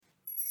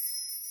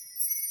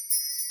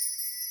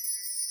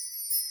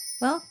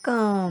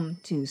Welcome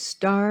to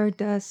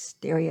Stardust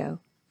Stereo.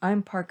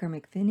 I'm Parker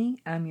McPhinney.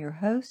 I'm your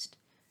host.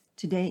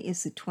 Today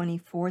is the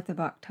 24th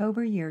of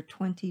October, year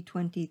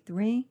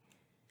 2023.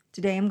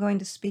 Today I'm going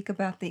to speak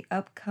about the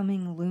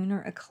upcoming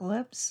lunar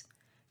eclipse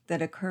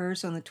that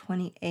occurs on the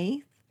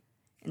 28th.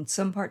 In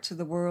some parts of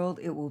the world,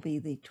 it will be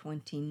the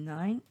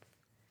 29th.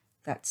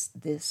 That's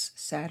this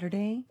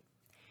Saturday.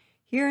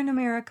 Here in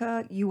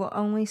America, you will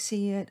only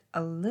see it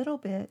a little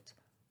bit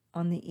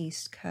on the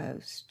East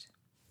Coast.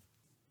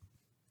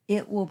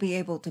 It will be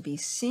able to be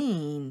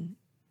seen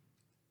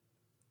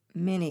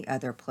many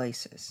other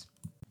places.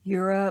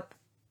 Europe,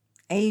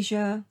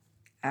 Asia,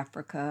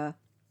 Africa,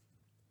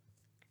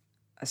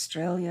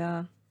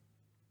 Australia,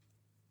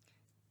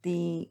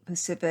 the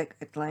Pacific,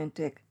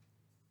 Atlantic,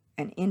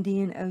 and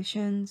Indian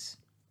Oceans.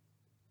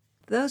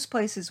 Those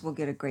places will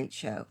get a great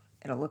show.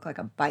 It'll look like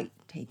a bite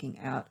taking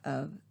out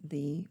of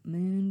the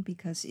moon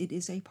because it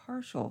is a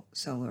partial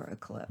solar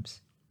eclipse.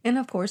 And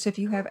of course, if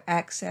you have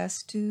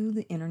access to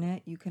the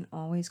internet, you can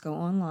always go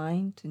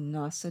online to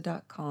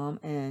nasa.com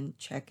and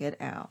check it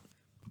out.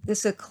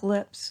 This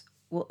eclipse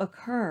will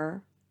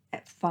occur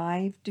at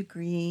 5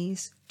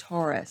 degrees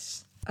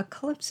Taurus.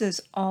 Eclipses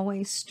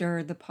always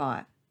stir the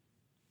pot.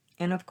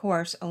 And of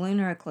course, a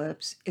lunar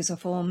eclipse is a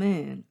full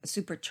moon, a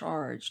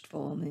supercharged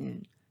full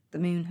moon. The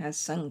moon has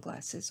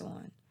sunglasses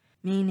on,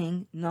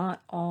 meaning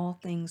not all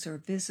things are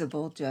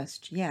visible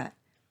just yet.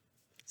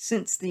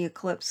 Since the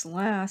eclipse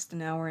lasts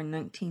an hour and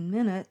 19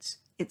 minutes,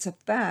 its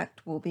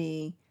effect will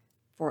be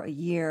for a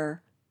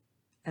year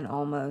and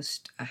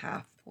almost a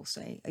half, we'll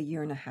say, a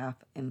year and a half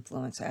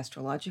influence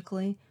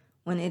astrologically,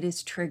 when it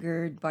is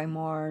triggered by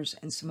Mars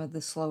and some of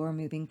the slower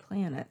moving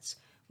planets,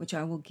 which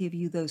I will give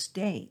you those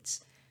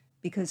dates,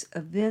 because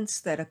events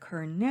that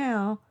occur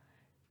now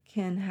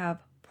can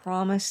have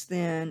promise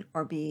then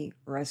or be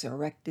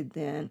resurrected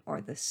then,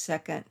 or the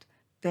second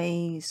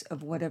phase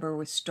of whatever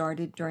was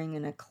started during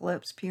an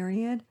eclipse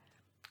period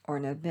or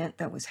an event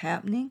that was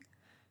happening,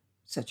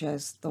 such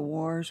as the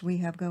wars we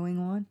have going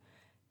on,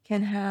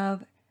 can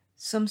have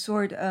some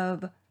sort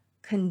of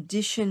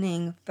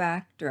conditioning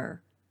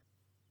factor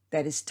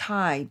that is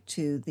tied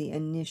to the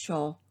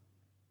initial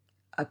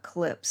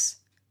eclipse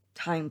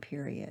time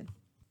period.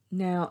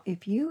 Now,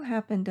 if you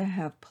happen to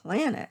have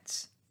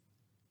planets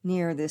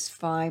near this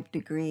 5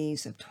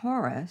 degrees of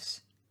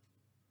Taurus,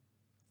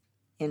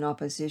 in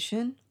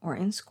opposition or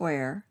in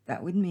square,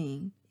 that would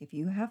mean if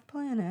you have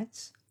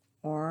planets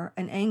or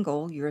an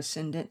angle, your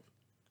ascendant,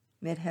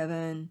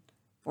 midheaven,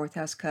 4th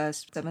house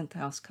cusp, 7th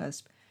house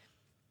cusp,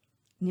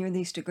 near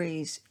these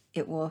degrees,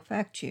 it will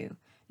affect you.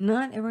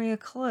 Not every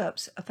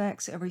eclipse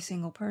affects every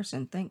single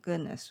person. Thank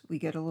goodness we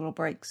get a little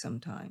break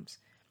sometimes.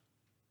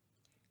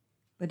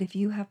 But if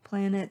you have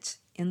planets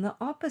in the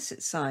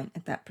opposite sign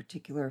at that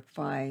particular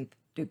 5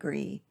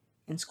 degree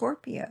in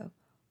Scorpio,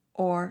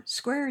 or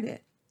squared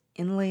it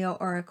in Leo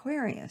or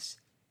Aquarius,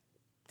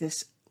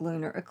 this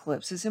lunar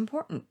eclipse is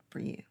important for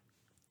you.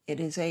 It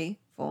is a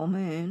full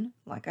moon,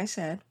 like I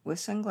said, with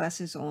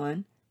sunglasses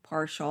on,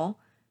 partial.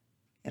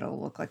 It'll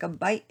look like a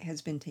bite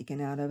has been taken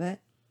out of it.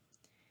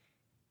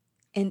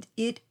 And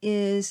it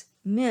is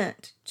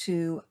meant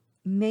to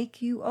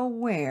make you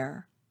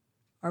aware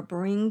or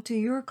bring to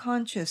your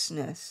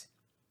consciousness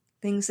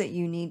things that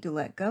you need to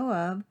let go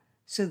of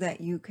so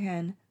that you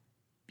can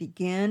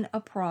begin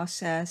a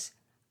process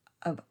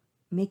of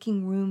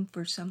making room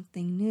for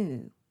something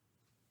new.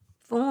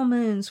 Full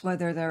moons,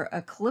 whether they're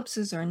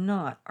eclipses or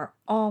not, are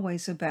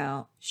always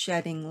about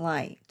shedding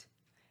light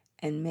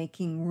and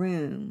making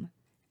room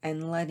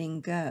and letting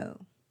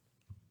go.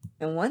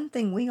 And one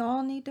thing we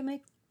all need to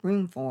make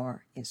room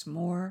for is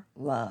more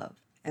love.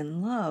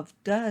 And love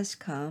does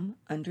come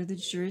under the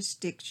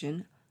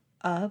jurisdiction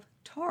of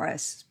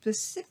Taurus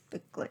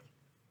specifically,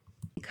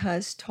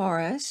 because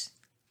Taurus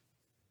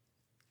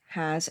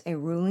has a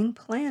ruling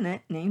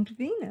planet named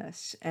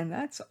Venus, and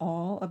that's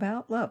all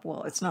about love.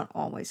 Well, it's not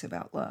always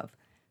about love,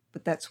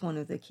 but that's one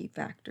of the key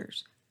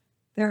factors.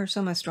 There are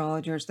some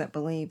astrologers that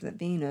believe that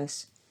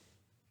Venus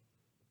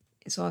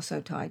is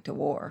also tied to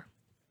war.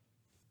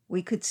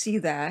 We could see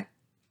that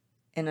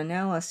in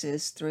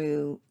analysis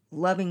through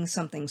loving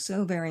something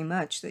so very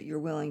much that you're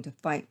willing to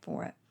fight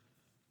for it.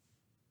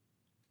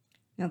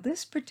 Now,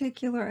 this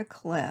particular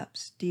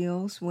eclipse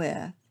deals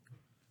with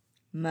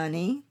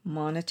money,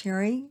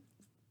 monetary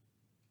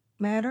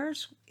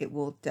matters. It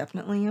will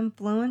definitely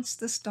influence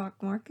the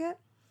stock market,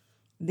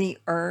 the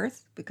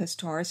earth, because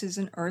Taurus is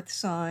an earth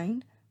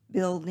sign,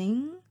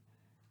 building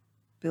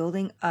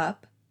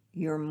up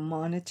your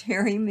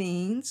monetary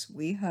means,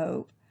 we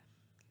hope,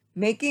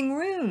 making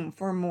room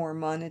for more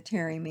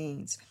monetary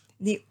means.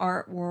 The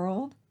art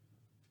world,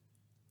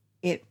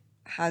 it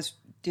has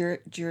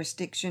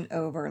jurisdiction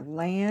over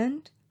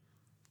land.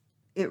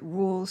 It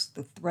rules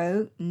the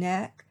throat,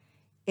 neck.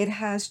 It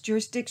has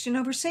jurisdiction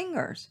over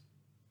singers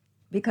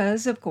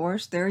because, of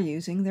course, they're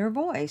using their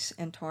voice,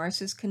 and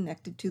Taurus is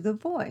connected to the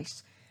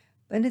voice.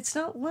 But it's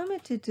not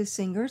limited to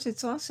singers.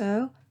 It's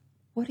also,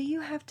 what do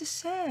you have to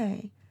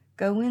say?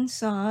 Go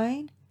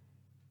inside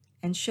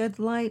and shed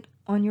light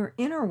on your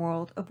inner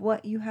world of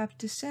what you have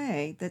to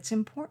say that's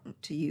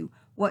important to you,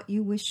 what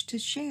you wish to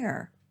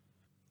share.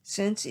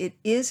 Since it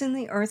is in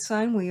the earth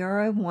sign, we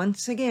are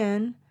once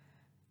again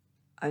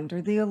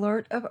under the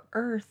alert of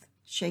earth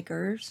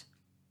shakers.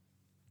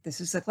 This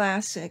is a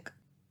classic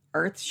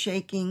earth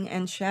shaking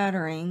and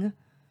shattering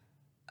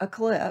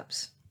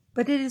eclipse,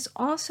 but it is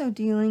also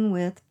dealing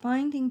with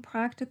finding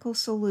practical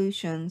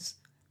solutions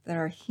that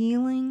are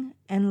healing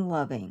and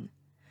loving,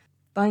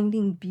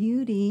 finding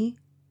beauty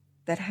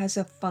that has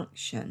a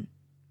function.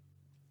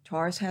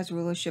 Taurus has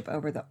rulership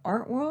over the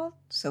art world,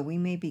 so we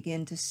may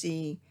begin to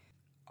see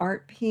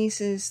art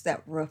pieces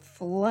that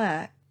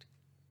reflect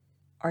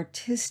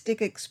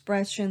artistic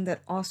expression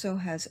that also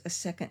has a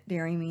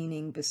secondary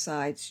meaning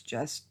besides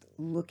just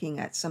looking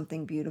at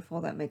something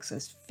beautiful that makes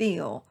us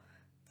feel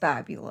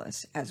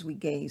fabulous as we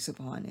gaze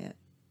upon it.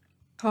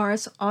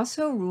 Taurus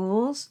also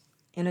rules,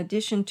 in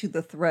addition to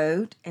the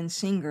throat and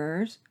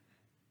singers,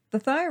 the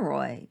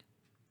thyroid.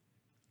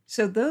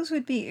 So those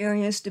would be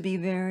areas to be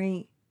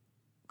very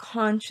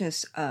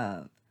conscious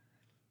of.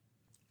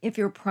 If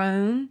you're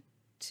prone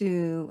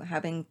to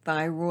having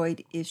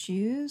thyroid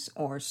issues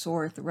or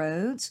sore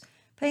throats,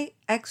 pay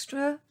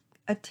extra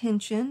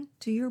attention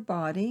to your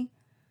body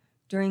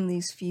during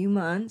these few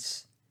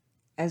months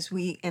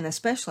and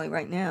especially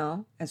right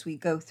now, as we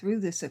go through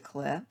this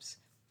eclipse.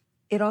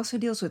 It also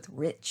deals with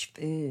rich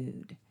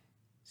food.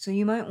 So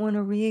you might want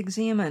to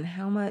re-examine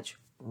how much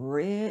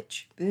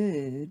rich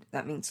food,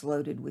 that means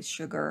loaded with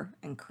sugar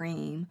and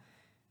cream,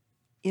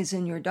 is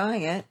in your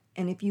diet,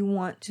 and if you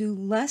want to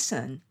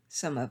lessen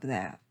some of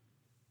that.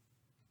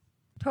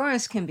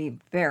 Taurus can be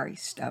very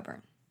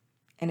stubborn,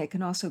 and it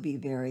can also be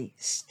very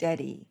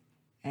steady,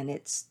 and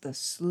it's the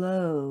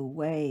slow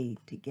way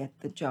to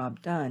get the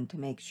job done to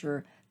make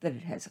sure that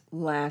it has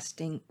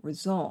lasting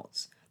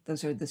results.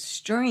 Those are the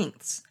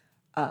strengths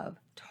of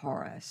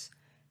Taurus.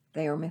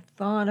 They are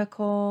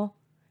methodical,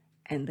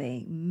 and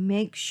they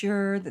make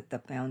sure that the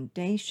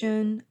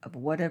foundation of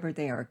whatever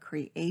they are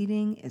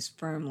creating is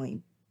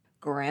firmly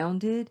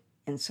grounded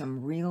in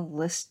some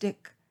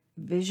realistic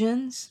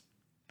visions.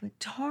 But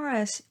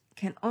Taurus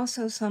can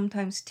also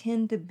sometimes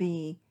tend to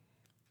be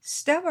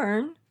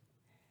stubborn,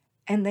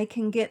 and they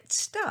can get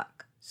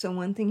stuck. So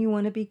one thing you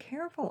want to be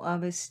careful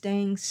of is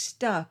staying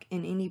stuck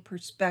in any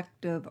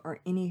perspective or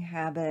any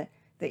habit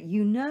that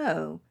you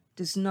know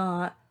does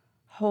not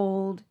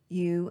hold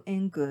you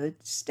in good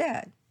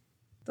stead.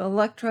 The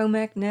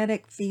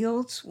electromagnetic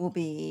fields will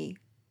be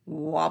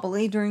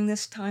wobbly during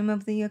this time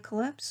of the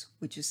eclipse,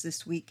 which is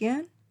this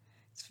weekend.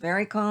 It's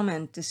very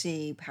common to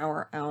see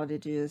power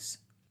outages.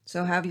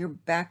 So have your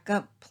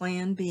backup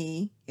plan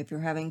B if you're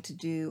having to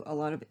do a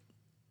lot of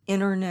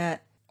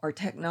internet or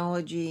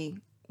technology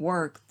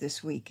work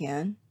this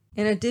weekend.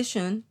 In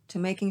addition to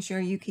making sure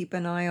you keep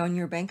an eye on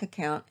your bank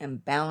account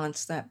and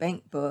balance that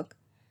bank book,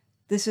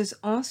 this is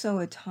also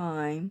a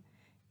time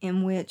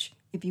in which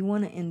if you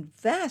want to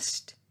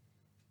invest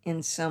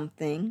in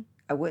something,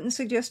 I wouldn't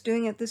suggest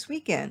doing it this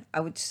weekend. I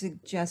would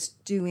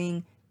suggest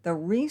doing the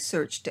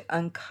research to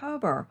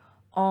uncover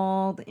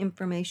all the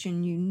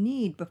information you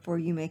need before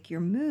you make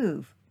your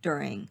move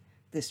during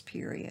this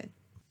period.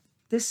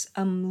 This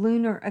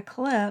lunar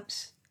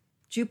eclipse,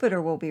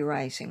 Jupiter will be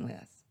rising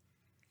with.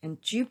 And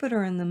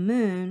Jupiter and the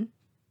moon,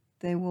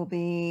 they will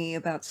be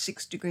about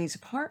 6 degrees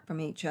apart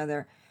from each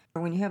other.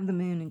 When you have the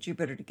moon and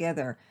Jupiter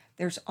together,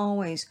 there's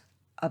always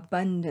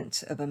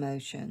abundance of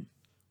emotion.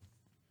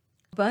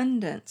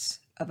 Abundance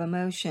of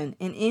emotion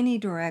in any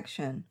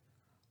direction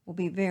will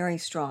be very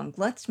strong.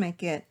 Let's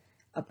make it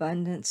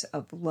abundance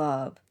of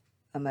love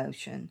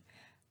emotion.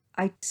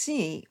 I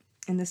see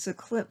in this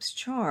eclipse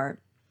chart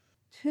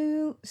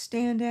 2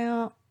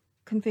 standout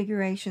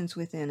configurations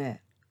within it.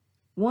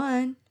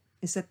 One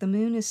is that the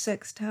moon is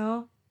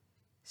sextile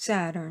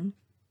Saturn,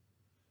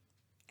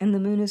 and the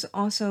moon is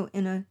also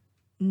in a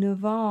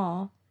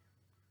naval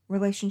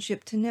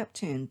relationship to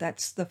Neptune.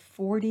 That's the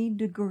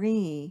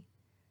 40-degree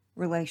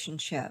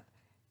relationship.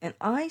 And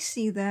I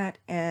see that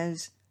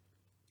as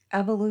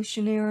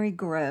evolutionary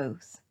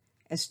growth,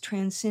 as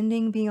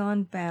transcending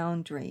beyond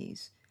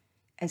boundaries,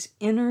 as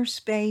inner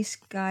space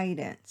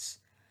guidance.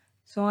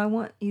 So I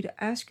want you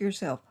to ask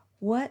yourself,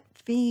 what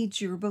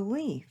feeds your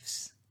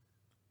beliefs?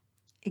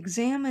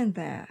 Examine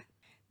that.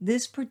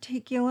 This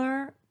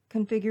particular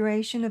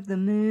configuration of the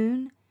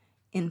moon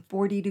in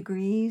 40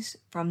 degrees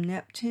from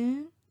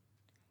Neptune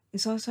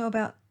is also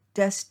about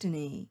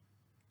destiny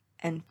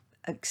and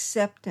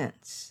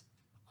acceptance.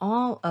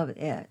 All of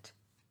it,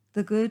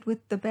 the good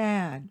with the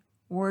bad,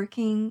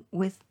 working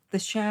with the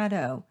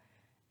shadow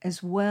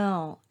as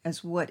well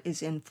as what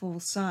is in full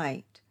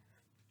sight,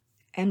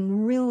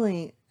 and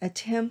really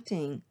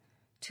attempting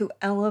to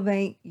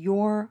elevate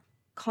your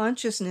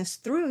consciousness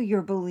through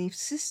your belief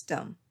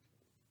system.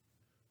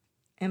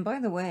 And by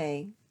the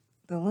way,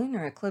 the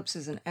lunar eclipse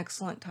is an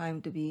excellent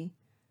time to be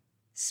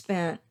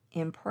spent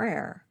in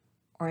prayer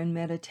or in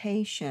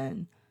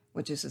meditation,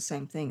 which is the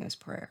same thing as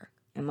prayer,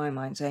 in my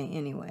mind's eye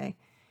anyway.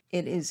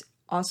 It is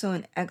also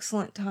an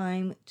excellent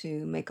time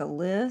to make a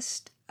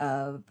list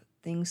of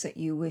things that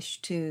you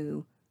wish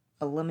to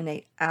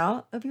eliminate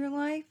out of your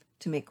life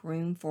to make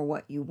room for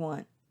what you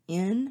want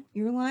in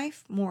your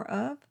life more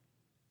of.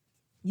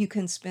 You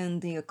can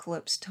spend the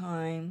eclipse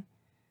time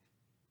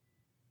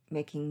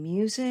making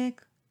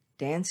music,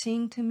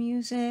 dancing to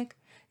music.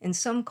 In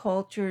some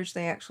cultures,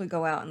 they actually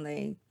go out and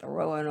they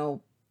throw an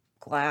old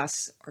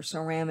glass or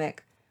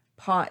ceramic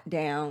pot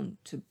down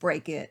to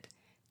break it,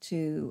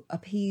 to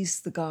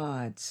appease the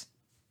gods.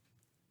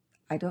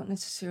 I don't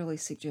necessarily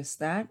suggest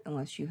that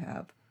unless you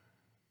have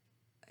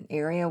an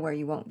area where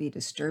you won't be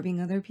disturbing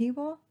other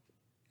people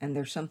and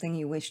there's something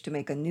you wish to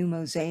make a new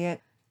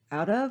mosaic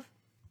out of.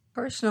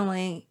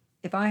 Personally,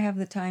 if I have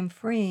the time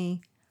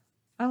free,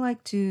 I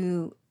like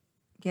to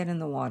get in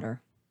the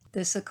water.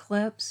 This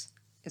eclipse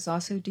is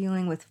also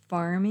dealing with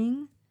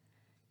farming.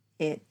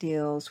 It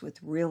deals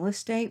with real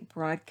estate,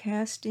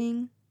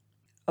 broadcasting,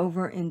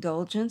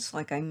 overindulgence,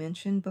 like I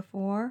mentioned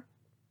before.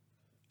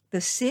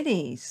 The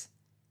cities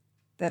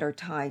that are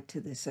tied to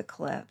this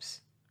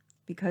eclipse,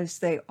 because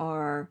they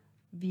are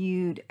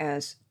viewed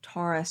as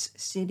Taurus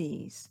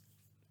cities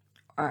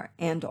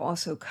and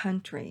also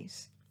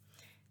countries.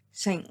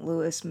 St.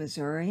 Louis,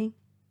 Missouri,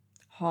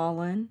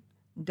 Holland,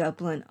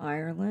 Dublin,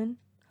 Ireland,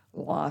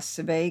 Las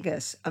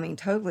Vegas. I mean,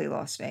 totally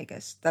Las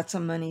Vegas. That's a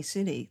money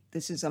city.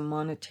 This is a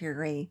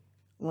monetary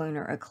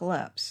lunar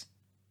eclipse.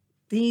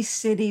 These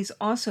cities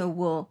also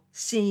will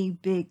see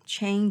big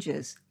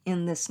changes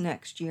in this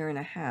next year and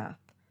a half.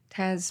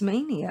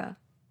 Tasmania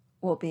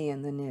will be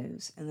in the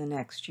news in the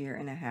next year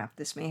and a half.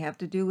 This may have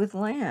to do with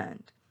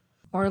land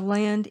or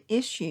land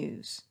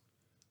issues.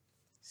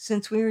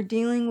 Since we are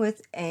dealing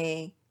with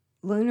a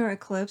lunar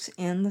eclipse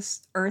in the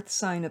earth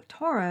sign of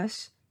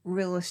Taurus,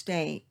 real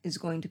estate is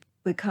going to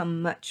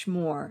become much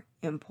more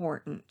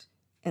important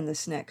in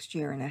this next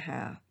year and a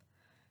half.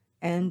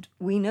 And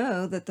we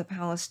know that the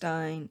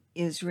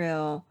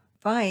Palestine-Israel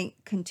fight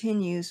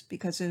continues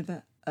because of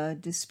a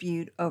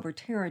dispute over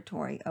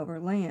territory, over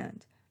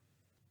land.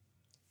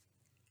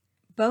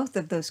 Both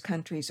of those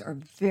countries are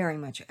very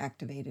much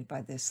activated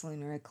by this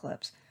lunar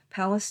eclipse.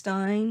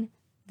 Palestine,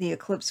 the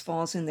eclipse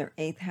falls in their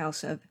 8th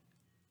house of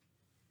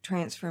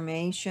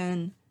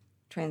transformation,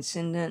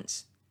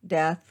 transcendence,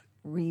 death,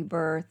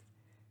 rebirth,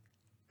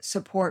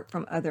 support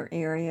from other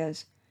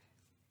areas.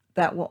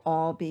 That will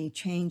all be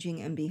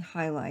changing and be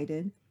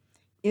highlighted.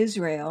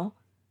 Israel,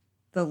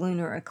 the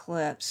lunar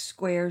eclipse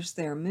squares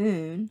their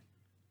moon.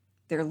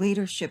 Their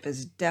leadership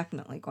is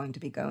definitely going to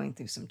be going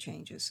through some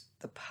changes.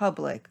 The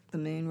public, the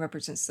moon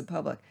represents the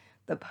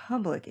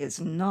public is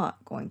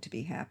not going to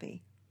be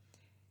happy.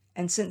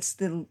 And since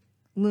the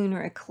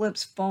lunar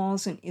eclipse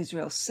falls in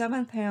Israel's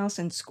 7th house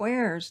and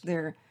squares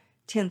their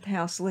 10th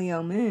house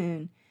Leo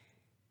moon,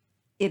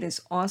 it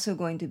is also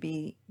going to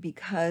be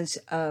because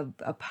of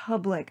a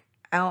public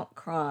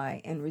outcry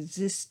and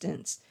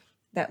resistance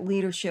that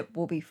leadership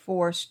will be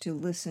forced to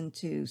listen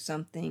to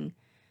something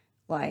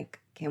like,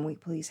 can we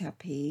please have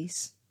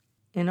peace?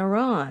 In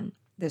Iran,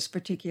 this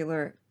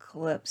particular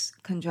eclipse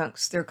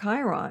conjuncts their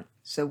Chiron,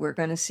 so we're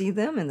going to see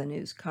them in the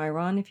news.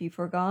 Chiron, if you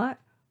forgot,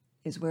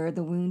 is where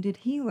the wounded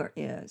healer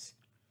is.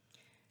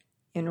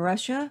 In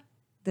Russia,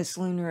 this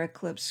lunar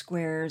eclipse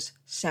squares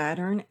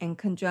Saturn and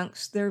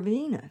conjuncts their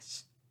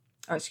Venus.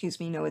 Or excuse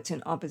me, no, it's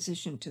in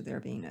opposition to their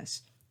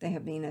Venus. They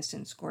have Venus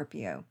in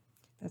Scorpio.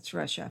 That's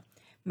Russia.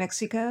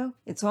 Mexico,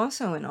 it's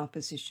also in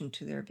opposition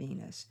to their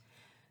Venus.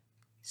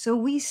 So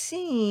we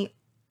see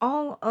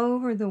all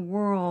over the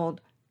world,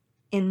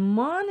 in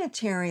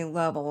monetary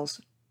levels,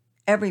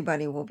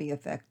 everybody will be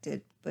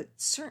affected, but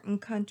certain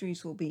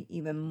countries will be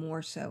even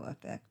more so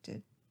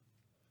affected.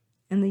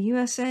 In the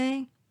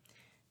USA,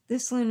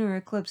 this lunar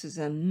eclipse is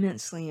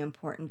immensely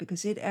important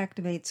because it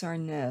activates our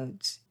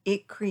nodes.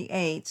 It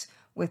creates,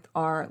 with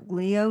our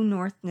Leo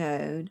North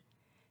node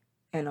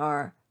and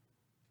our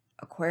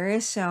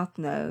Aquarius South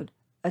node,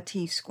 a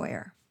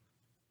T-square.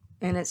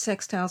 And it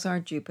sextiles our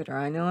Jupiter.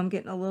 I know I'm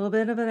getting a little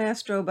bit of an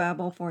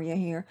astrobabble for you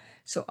here,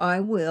 so I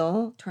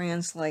will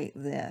translate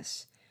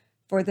this.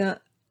 For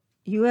the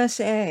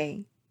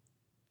USA,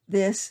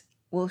 this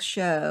will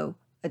show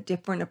a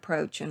different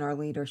approach in our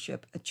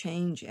leadership, a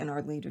change in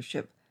our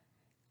leadership.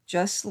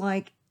 Just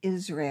like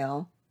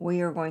Israel, we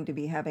are going to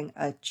be having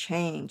a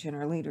change in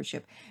our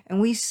leadership.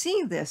 And we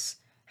see this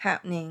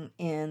happening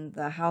in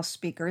the House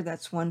Speaker.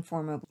 That's one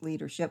form of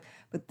leadership.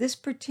 But this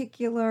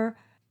particular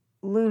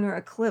lunar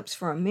eclipse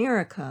for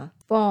America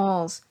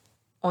falls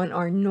on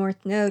our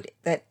North Node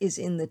that is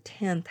in the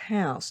 10th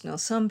house. Now,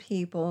 some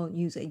people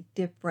use a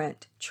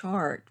different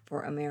chart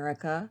for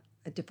America,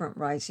 a different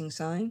rising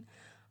sign.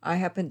 I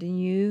happen to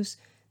use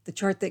the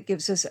chart that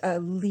gives us a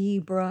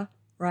Libra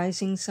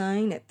rising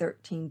sign at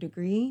 13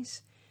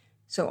 degrees.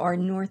 So our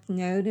North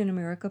Node in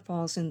America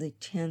falls in the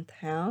 10th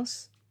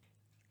house.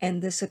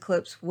 And this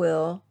eclipse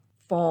will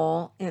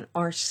fall in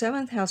our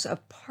 7th house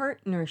of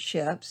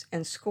partnerships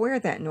and square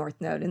that North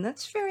Node. And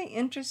that's very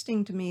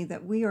interesting to me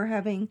that we are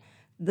having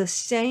the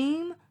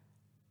same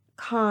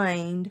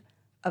kind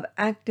of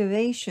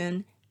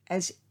activation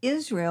as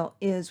Israel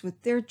is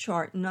with their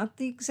chart, not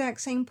the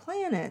exact same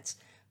planets,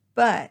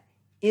 but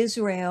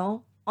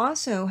Israel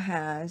also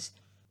has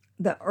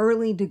the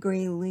early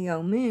degree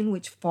Leo moon,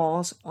 which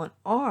falls on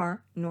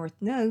our north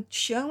node,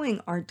 showing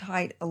our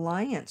tight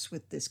alliance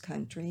with this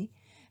country.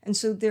 And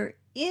so there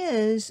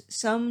is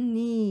some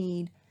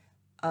need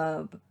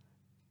of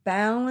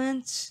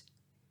balance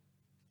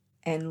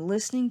and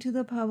listening to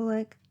the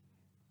public,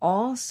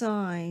 all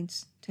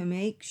sides, to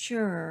make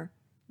sure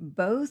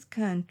both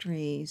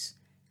countries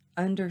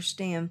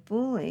understand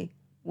fully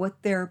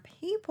what their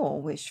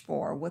people wish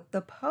for, what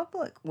the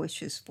public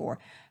wishes for,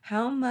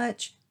 how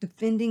much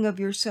defending of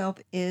yourself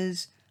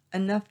is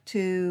enough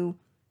to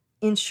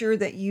ensure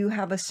that you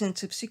have a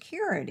sense of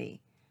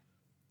security.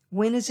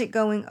 When is it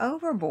going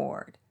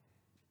overboard?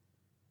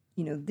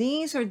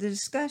 These are the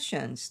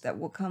discussions that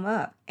will come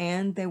up,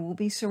 and they will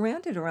be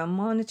surrounded around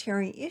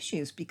monetary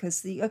issues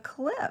because the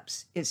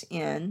eclipse is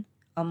in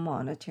a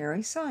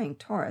monetary sign,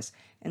 Taurus.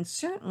 And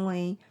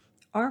certainly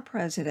our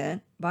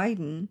president,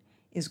 Biden,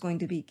 is going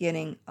to be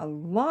getting a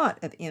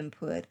lot of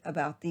input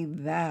about the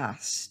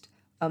vast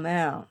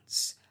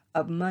amounts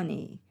of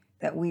money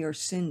that we are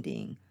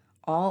sending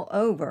all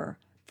over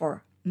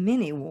for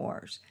many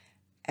wars,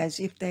 as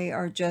if they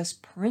are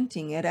just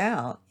printing it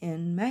out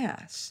in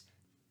mass.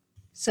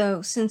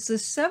 So since the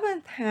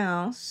seventh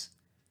house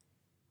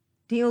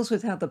deals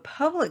with how the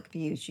public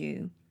views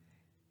you,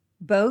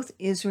 both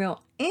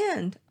Israel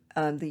and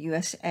the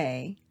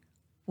USA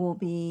will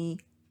be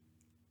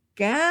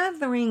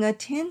gathering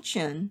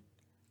attention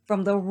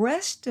from the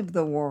rest of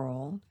the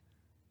world,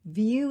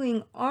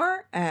 viewing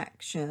our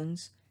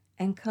actions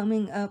and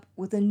coming up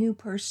with a new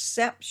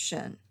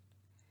perception.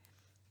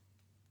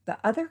 The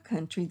other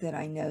country that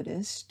I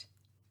noticed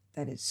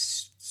that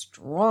is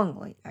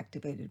strongly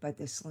activated by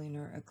this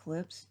lunar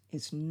eclipse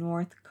is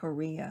North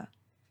Korea.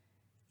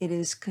 It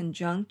is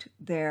conjunct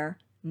their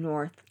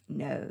north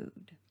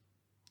node.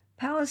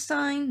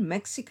 Palestine,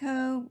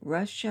 Mexico,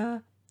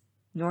 Russia,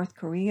 North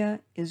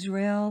Korea,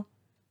 Israel,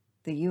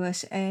 the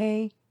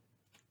USA,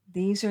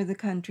 these are the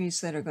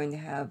countries that are going to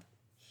have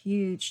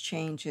huge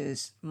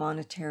changes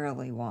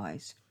monetarily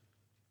wise.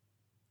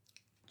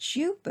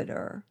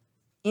 Jupiter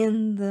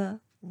in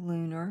the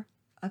lunar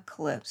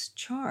eclipse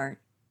chart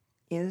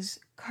is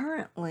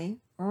currently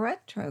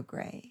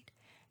retrograde,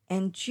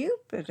 and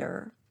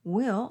Jupiter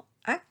will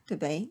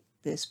activate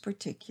this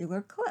particular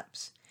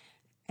eclipse.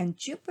 And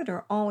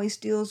Jupiter always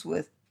deals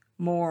with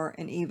more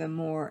and even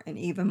more and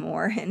even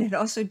more, and it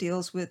also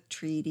deals with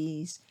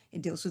treaties,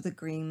 it deals with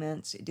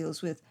agreements, it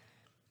deals with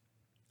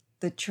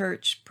the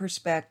church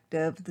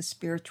perspective, the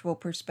spiritual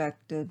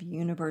perspective,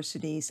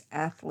 universities,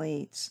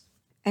 athletes.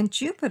 And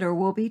Jupiter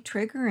will be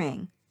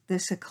triggering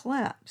this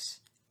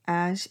eclipse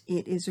as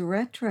it is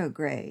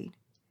retrograde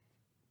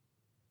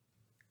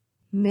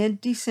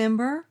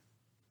mid-December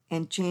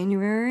and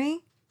January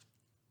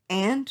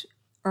and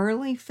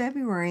early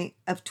February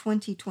of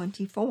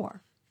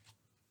 2024.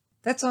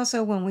 That's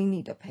also when we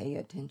need to pay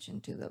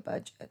attention to the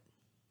budget,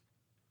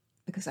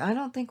 because I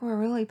don't think we're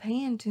really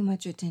paying too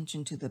much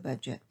attention to the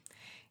budget.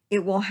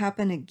 It will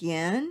happen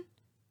again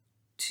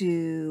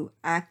to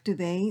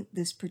activate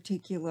this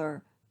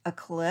particular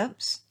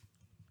eclipse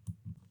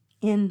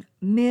in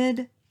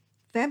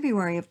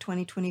mid-February of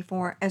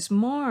 2024 as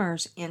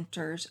Mars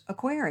enters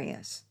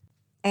Aquarius.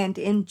 And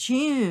in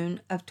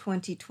June of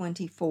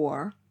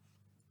 2024,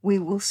 we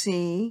will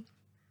see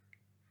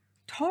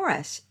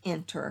Taurus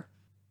enter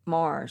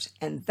Mars,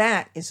 and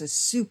that is a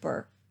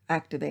super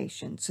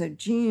activation. So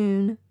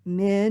June,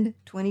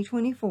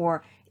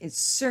 mid-2024, is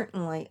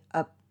certainly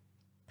a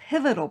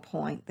pivotal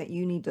point that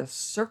you need to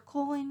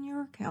circle in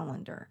your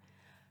calendar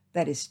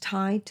that is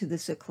tied to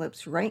this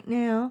eclipse right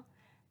now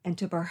and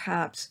to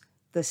perhaps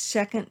the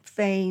second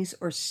phase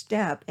or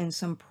step in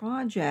some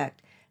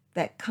project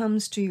that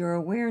comes to your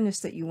awareness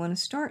that you want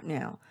to start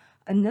now.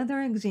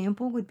 Another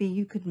example would be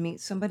you could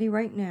meet somebody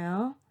right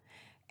now,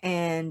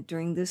 and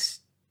during this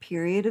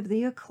period of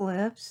the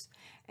eclipse,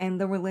 and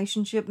the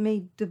relationship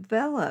may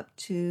develop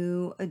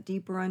to a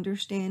deeper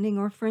understanding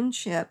or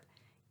friendship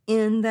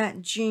in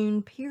that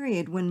June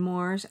period when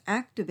Mars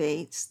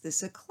activates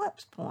this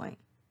eclipse point.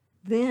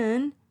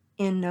 Then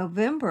in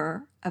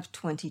November of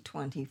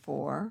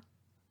 2024,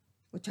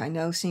 which I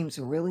know seems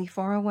really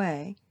far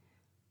away,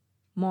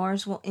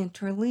 Mars will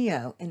enter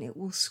Leo and it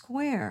will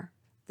square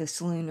this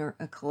lunar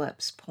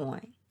eclipse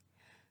point.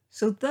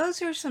 So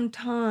those are some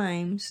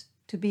times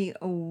to be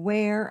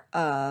aware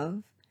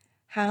of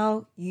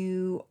how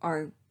you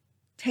are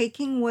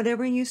taking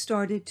whatever you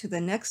started to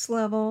the next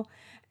level,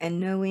 and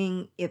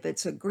knowing if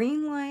it's a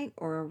green light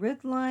or a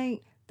red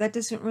light, that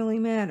doesn't really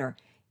matter.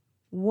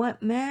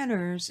 What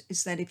matters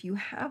is that if you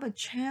have a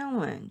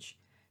challenge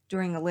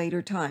during a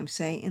later time,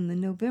 say in the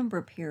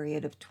November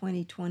period of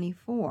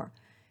 2024,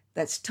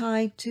 that's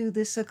tied to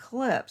this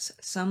eclipse,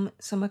 some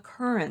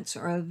occurrence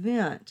or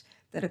event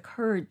that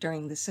occurred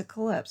during this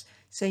eclipse.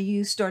 Say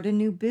you start a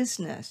new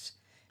business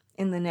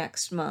in the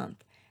next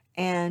month,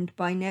 and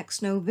by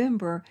next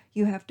November,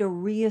 you have to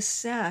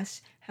reassess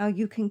how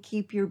you can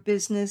keep your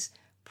business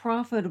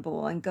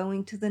profitable and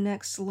going to the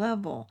next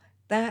level.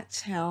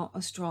 That's how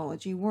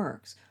astrology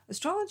works.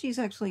 Astrology is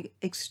actually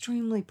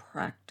extremely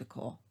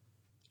practical.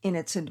 in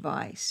its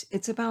advice.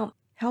 It's about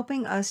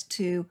helping us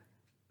to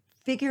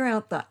figure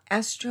out the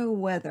astro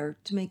weather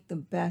to make the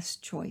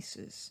best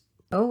choices.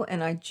 Oh,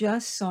 and I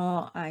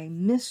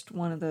missed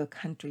one of the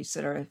countries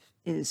that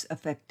is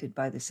affected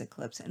by this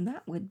eclipse, and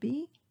that would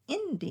be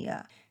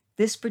India.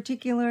 This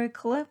particular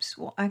eclipse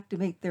will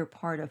activate their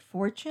part of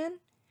fortune,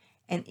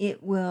 and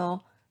it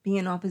will be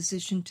in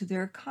opposition to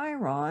their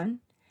Chiron,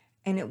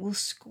 and it will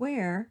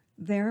square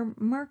their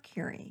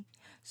Mercury.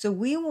 So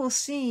we will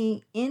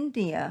see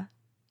India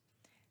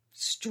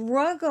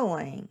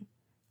struggling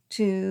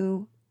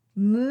to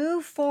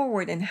move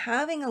forward and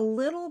having a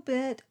little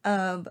bit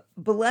of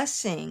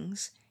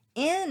blessings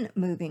in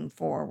moving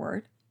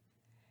forward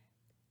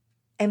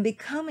and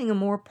becoming a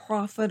more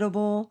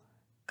profitable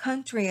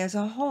country as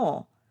a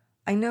whole.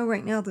 I know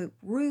right now the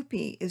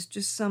rupee is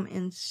just some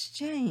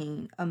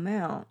insane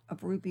amount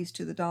of rupees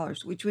to the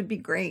dollars, which would be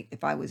great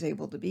if I was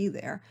able to be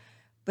there,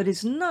 but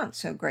it's not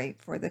so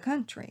great for the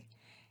country.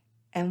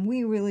 And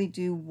we really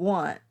do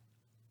want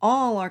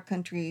all our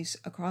countries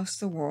across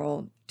the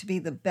world to be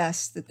the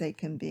best that they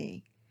can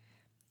be.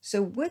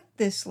 So with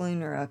this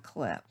lunar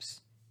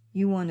eclipse,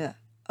 you want to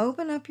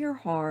open up your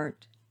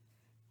heart,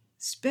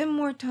 spend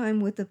more time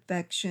with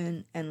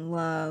affection and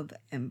love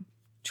and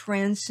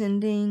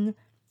transcending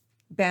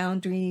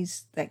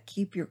boundaries that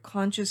keep your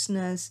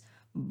consciousness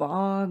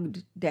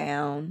bogged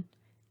down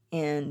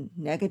in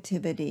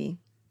negativity.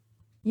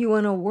 You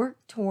want to work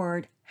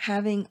toward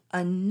having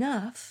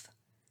enough,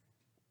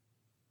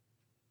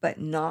 but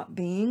not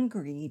being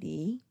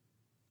greedy.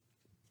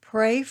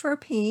 Pray for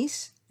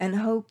peace and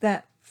hope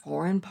that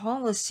foreign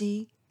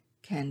policy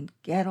can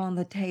get on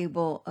the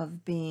table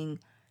of being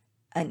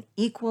an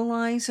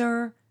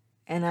equalizer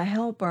and a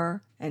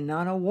helper and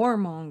not a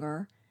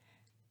warmonger.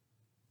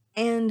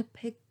 And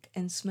pick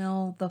and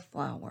smell the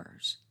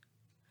flowers.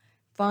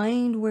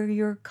 Find where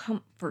your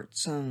comfort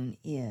zone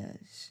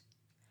is.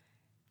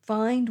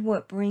 Find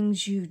what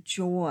brings you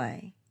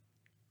joy.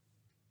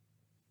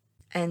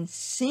 And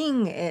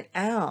sing it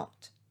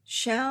out.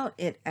 Shout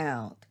it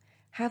out.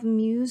 Have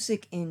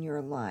music in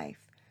your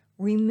life.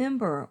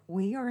 Remember,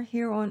 we are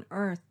here on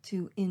earth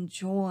to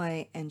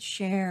enjoy and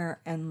share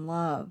and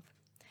love.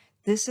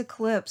 This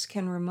eclipse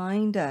can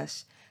remind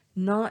us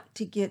not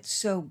to get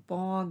so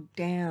bogged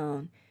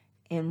down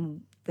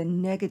in the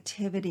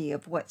negativity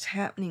of what's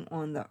happening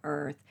on the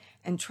earth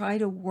and try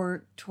to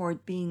work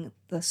toward being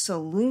the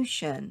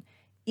solution,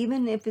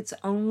 even if it's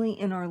only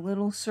in our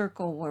little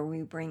circle where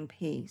we bring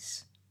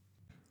peace.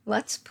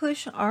 Let's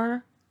push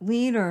our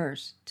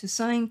leaders to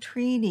sign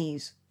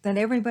treaties that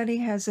everybody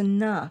has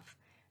enough,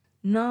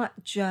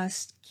 not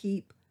just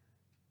keep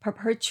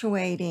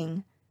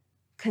perpetuating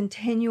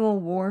continual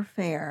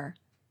warfare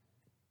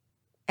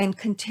and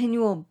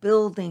continual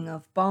building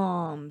of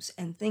bombs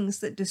and things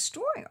that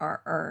destroy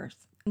our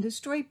earth and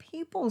destroy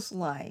people's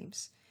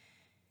lives.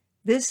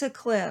 This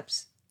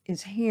eclipse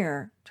is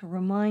here to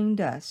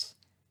remind us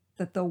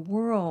that the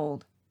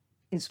world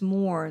is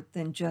more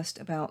than just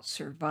about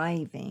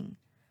surviving.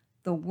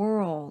 The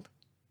world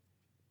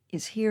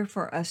is here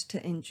for us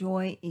to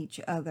enjoy each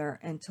other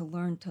and to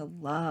learn to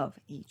love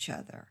each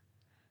other.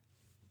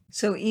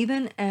 So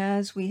even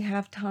as we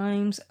have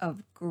times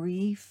of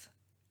grief,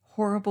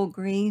 horrible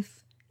grief,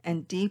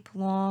 and deep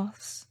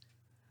loss,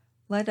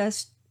 let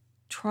us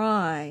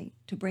try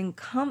to bring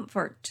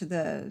comfort to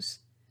those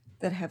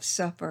that have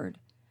suffered,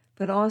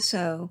 but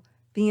also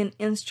be an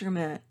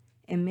instrument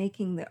in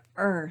making the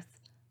earth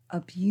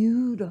a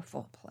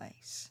beautiful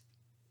place.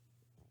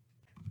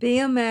 Be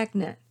a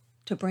magnet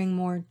to bring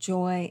more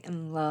joy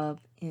and love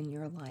in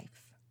your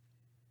life.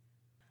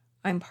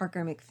 I'm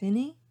Parker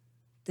McPhinney.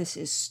 This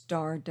is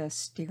Stardust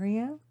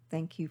Stereo.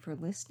 Thank you for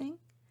listening.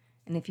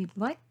 And if you'd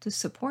like to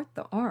support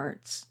the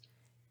arts,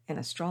 and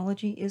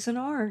astrology is an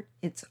art,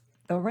 it's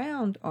the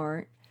round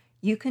art,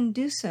 you can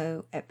do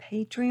so at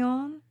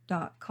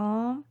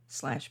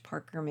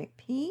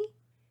patreon.com/ParkerMcP,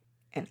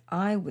 and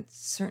I would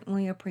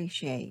certainly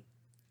appreciate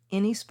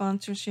any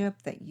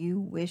sponsorship that you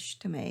wish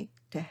to make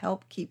to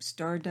help keep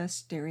Stardust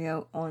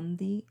Stereo on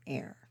the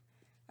air.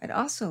 I'd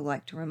also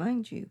like to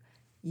remind you,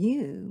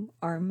 you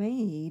are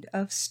made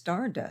of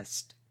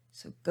stardust,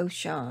 so go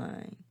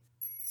shine.